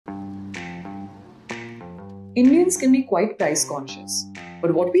Indians can be quite price conscious,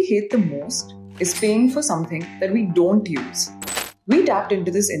 but what we hate the most is paying for something that we don't use. We tapped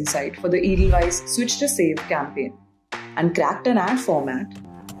into this insight for the Edelweiss Switch to Save campaign and cracked an ad format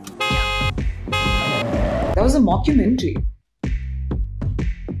that was a mockumentary.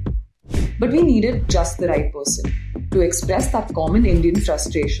 But we needed just the right person to express that common Indian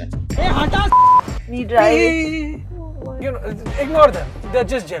frustration. We drive. Ignore them. They're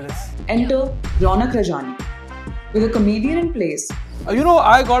just jealous. Enter Raunaq Rajani. With a comedian in place,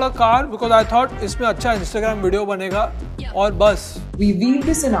 I got a car because I thought इसमें अच्छा Instagram video बनेगा और बस. we weaved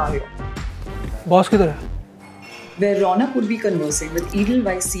the scenario Boss किधर है? where Raunaq would be conversing with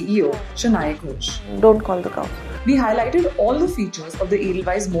Edelweiss CEO Shanai Ghosh. Don't call the cow. We highlighted all the features of the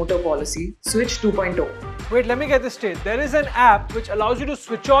Edelweiss Motor Policy Switch 2.0. Wait, let me get this straight. There is an app which allows you to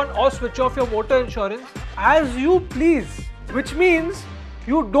switch on or switch off your motor insurance as you please, which means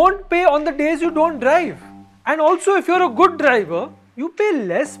you don't pay on the days you don't drive. And also, if you're a good driver, you pay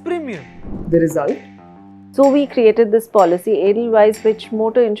less premium. The result? So we created this policy, Edelweiss Switch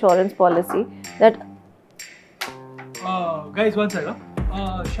Motor Insurance Policy, that... Guys, one second.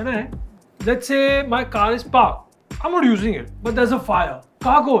 Shanai, let's say my car is parked. I'm not using it, but there's a fire.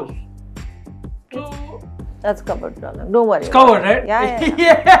 Car goes. So... That's covered, Raunaq. Don't worry. It's covered, right? Yeah.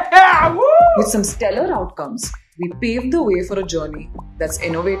 Yeah! Woo! With some stellar outcomes, we paved the way for a journey that's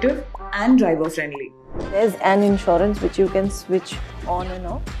innovative and driver-friendly. There's an insurance which you can switch on and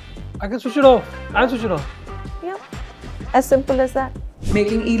off. I can switch it off. I'll switch it off. Yeah. As simple as that.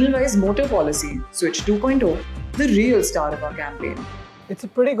 Making Edelweiss Motor Policy Switch 2.0 the real star of our campaign. It's a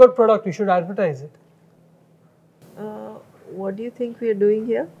pretty good product. You should advertise it. What do you think we are doing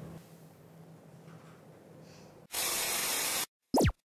here?